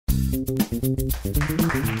I'm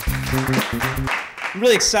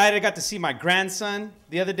really excited. I got to see my grandson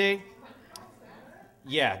the other day.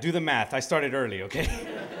 Yeah, do the math. I started early, okay?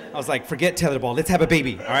 I was like, forget tetherball. Let's have a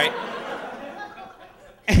baby, all right?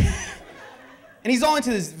 And he's all into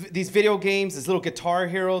these video games, this little Guitar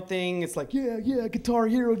Hero thing. It's like, yeah, Guitar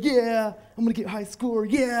Hero, yeah. I'm gonna get high score,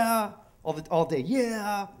 yeah. All day,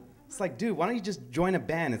 yeah. It's like, dude, why don't you just join a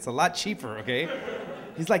band? It's a lot cheaper, okay?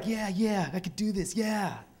 He's like, yeah, I could do this,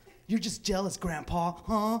 yeah. You're just jealous, Grandpa,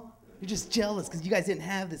 huh? You're just jealous because you guys didn't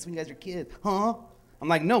have this when you guys were kids, huh? I'm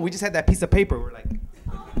like, no, we just had that piece of paper. We're like...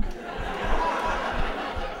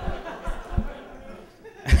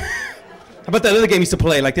 How about that other game you used to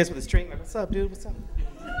play like this with a string? Like, what's up, dude? What's up?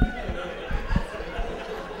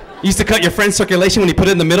 You used to cut your friend's circulation when you put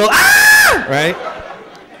it in the middle. Ah! Right?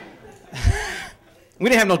 We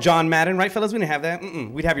didn't have no John Madden, right, fellas? We didn't have that.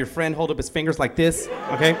 We'd have your friend hold up his fingers like this,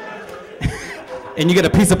 okay? And you get a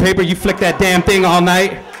piece of paper, you flick that damn thing all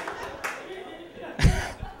night.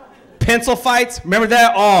 Pencil fights, remember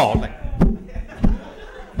that? Oh. Like,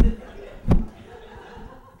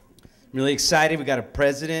 I'm really excited. We got a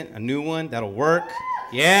president, a new one, that'll work.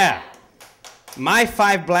 Yeah. My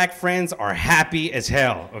 5 black friends are happy as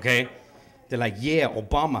hell, okay? They're like, yeah,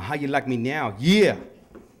 Obama, how you like me now? Yeah.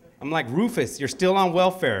 I'm like, Rufus, you're still on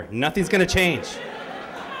welfare. Nothing's gonna change.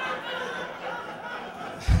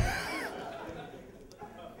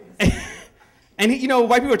 And you know,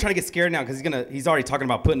 white people are trying to get scared now because he's already talking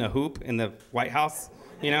about putting a hoop in the White House,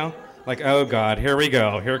 you know? Like, oh God, here we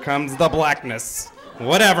go. Here comes the blackness.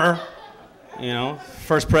 Whatever. You know,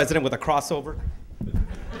 first president with a crossover.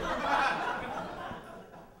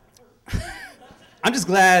 I'm just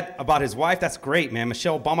glad about his wife. That's great, man.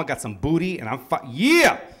 Michelle Obama got some booty, and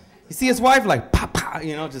yeah! You see his wife, like, pa, pa,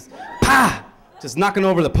 you know, just pa! Just knocking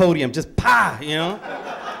over the podium, just pa, you know?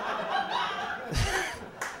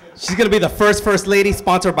 She's gonna be the first lady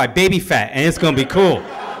sponsored by Baby Fat, and it's gonna be cool.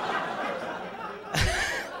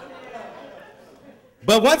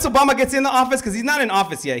 But once Obama gets in the office, because he's not in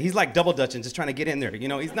office yet, he's like double dutching, just trying to get in there. You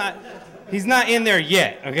know, he's not in there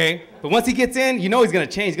yet, okay? But once he gets in, you know he's gonna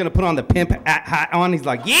change. He's gonna put on the pimp hat on. He's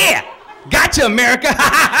like, yeah, gotcha, America, ha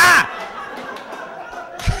ha ha.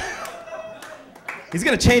 He's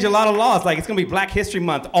gonna change a lot of laws. Like it's gonna be Black History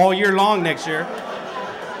Month all year long next year.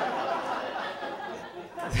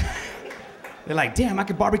 They're like, damn, I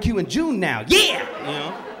could barbecue in June now. Yeah, you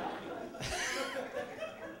know.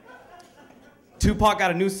 Tupac got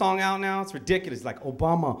a new song out now. It's ridiculous. Like,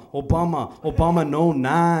 Obama, no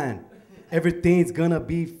 9. Everything's gonna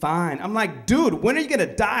be fine. I'm like, dude, when are you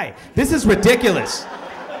gonna die? This is ridiculous.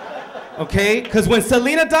 Okay? Because when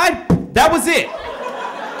Selena died, that was it.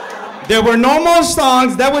 There were no more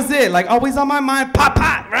songs. That was it. Like, always on my mind, pop,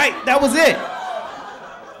 pop, right? That was it.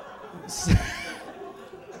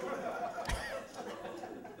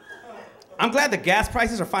 I'm glad the gas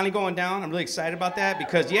prices are finally going down. I'm really excited about that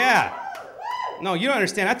because, yeah. No, you don't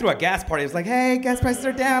understand. I threw a gas party. It was like, hey, gas prices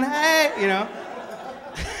are down, hey, you know.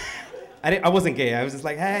 I wasn't gay. I was just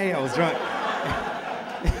like, hey, I was drunk.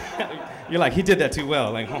 You're like, he did that too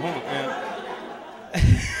well. Like, yeah.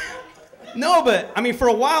 No, but, I mean, for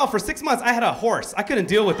a while, for 6 months, I had a horse. I couldn't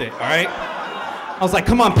deal with it, all right? I was like,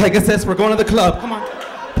 come on, Pegasus, we're going to the club. Come on. You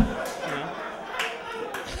know?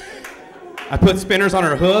 I put spinners on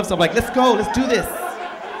her hooves. I'm like, let's go, let's do this.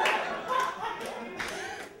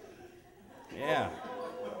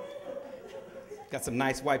 Got some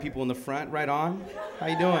nice white people in the front, right on. How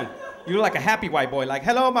you doing? You look like a happy white boy, like,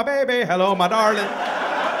 hello, my baby, hello, my darling.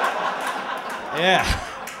 Yeah.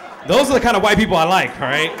 Those are the kind of white people I like, all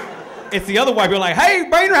right? It's the other white people like, hey,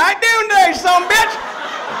 Brainer, how you doing there, son bitch?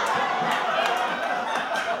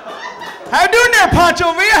 How you doing there,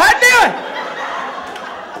 Pancho Villa? How you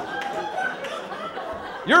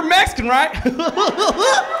doing? You're Mexican, right?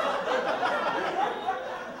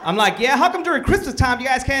 I'm like, yeah, how come during Christmas time you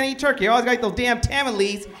guys can't eat turkey? You always got those damn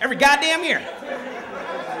tamales every goddamn year.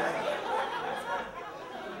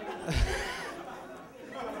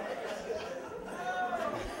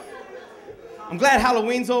 I'm glad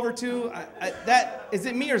Halloween's over too. Is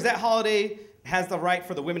it me or is that holiday has the right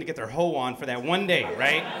for the women to get their hoe on for that one day,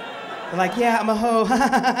 right? They're like, yeah, I'm a hoe.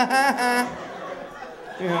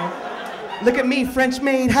 You know, look at me, French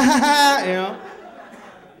maid, you know.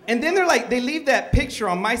 And then they're like, they leave that picture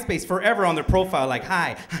on MySpace forever on their profile, like,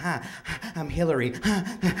 hi, I'm Hillary,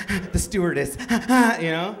 the stewardess, you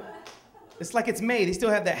know? It's like it's May, they still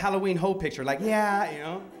have that Halloween hoe picture, like, yeah, you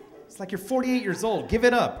know? It's like you're 48 years old, give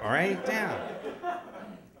it up, all right? Damn.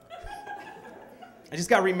 I just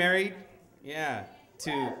got remarried, yeah,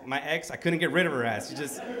 to my ex. I couldn't get rid of her ass. She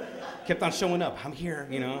just kept on showing up. I'm here,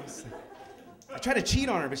 you know? I tried to cheat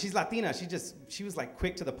on her, but she's Latina. She was like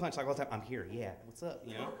quick to the punch, like all the time. I'm here, yeah, what's up,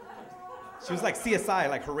 you know? She was like CSI,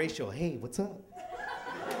 like Horatio, hey, what's up?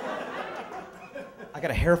 I got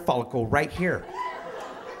a hair follicle right here.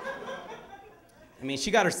 I mean, she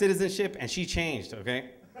got her citizenship and she changed,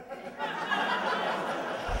 okay?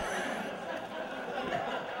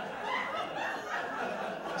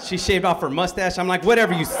 She shaved off her mustache. I'm like,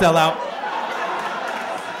 whatever, you sell out.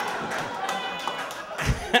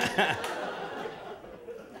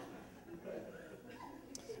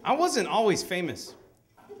 I wasn't always famous.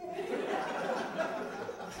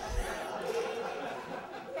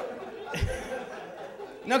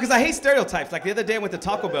 No, because I hate stereotypes. Like the other day I went to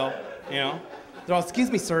Taco Bell, you know. They're all, excuse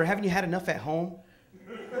me, sir, haven't you had enough at home?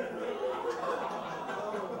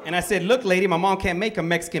 And I said, look, lady, my mom can't make a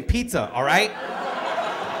Mexican pizza, all right?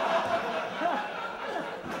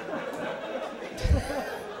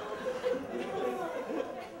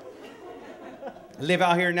 I live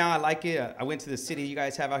out here now, I like it. I went to the city you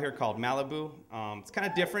guys have out here called Malibu. It's kind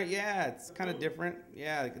of different, yeah, it's kind of different.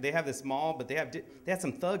 Yeah, they have this mall, but they have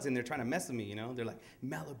some thugs in there trying to mess with me, you know? They're like,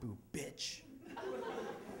 Malibu, bitch.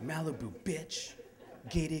 Malibu, bitch.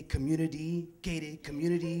 Gated community, gated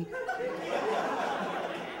community.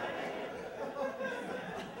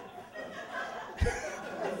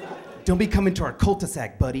 Don't be coming to our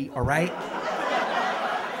cul-de-sac, buddy, all right?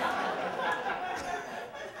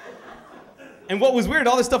 And what was weird,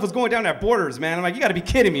 all this stuff was going down at Borders, man. I'm like, you gotta be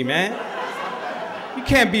kidding me, man. You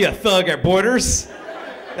can't be a thug at Borders.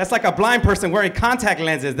 That's like a blind person wearing contact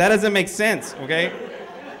lenses. That doesn't make sense, okay?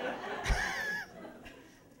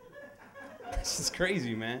 This is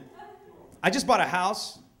crazy, man. I just bought a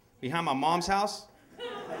house behind my mom's house.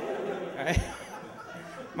 All right?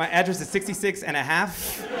 My address is 66 and a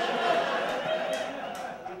half.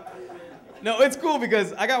 No, it's cool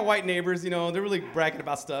because I got white neighbors, you know, they're really bragging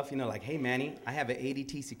about stuff, you know, like, hey, Manny, I have an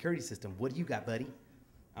ADT security system. What do you got, buddy?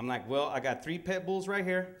 I'm like, well, I got 3 pit bulls right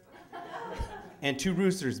here and 2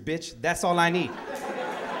 roosters, bitch. That's all I need.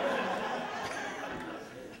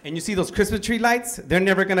 And you see those Christmas tree lights? They're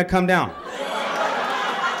never gonna come down.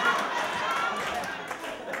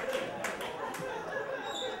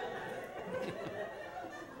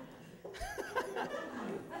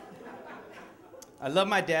 I love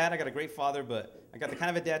my dad. I got a great father, but I got the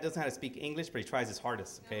kind of a dad that doesn't know how to speak English, but he tries his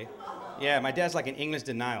hardest, okay? Yeah, my dad's like an English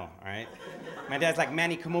denial, all right? My dad's like,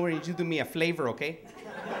 Manny, come over and you do me a flavor, okay?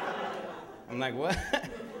 I'm like, what?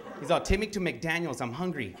 He's all, take me to McDaniel's, I'm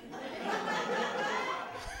hungry.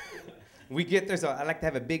 We get there, so I like to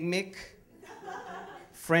have a Big Mac,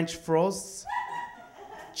 French fries,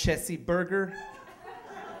 Chessy burger,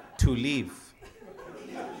 to leave.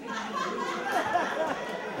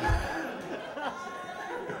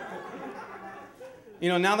 You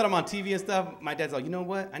know, now that I'm on TV and stuff, my dad's like, you know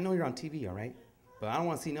what? I know you're on TV, all right? But I don't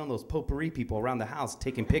want to see none of those potpourri people around the house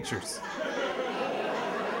taking pictures.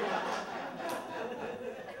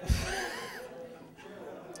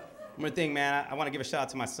 One more thing, man, I want to give a shout out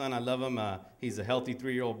to my son. I love him. He's a healthy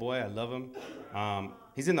 3-year-old boy. I love him.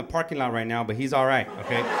 He's in the parking lot right now, but he's all right,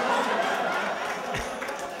 okay?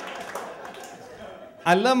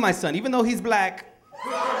 I love my son, even though he's black.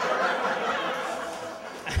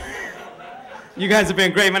 You guys have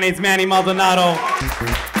been great. My name's Manny Maldonado.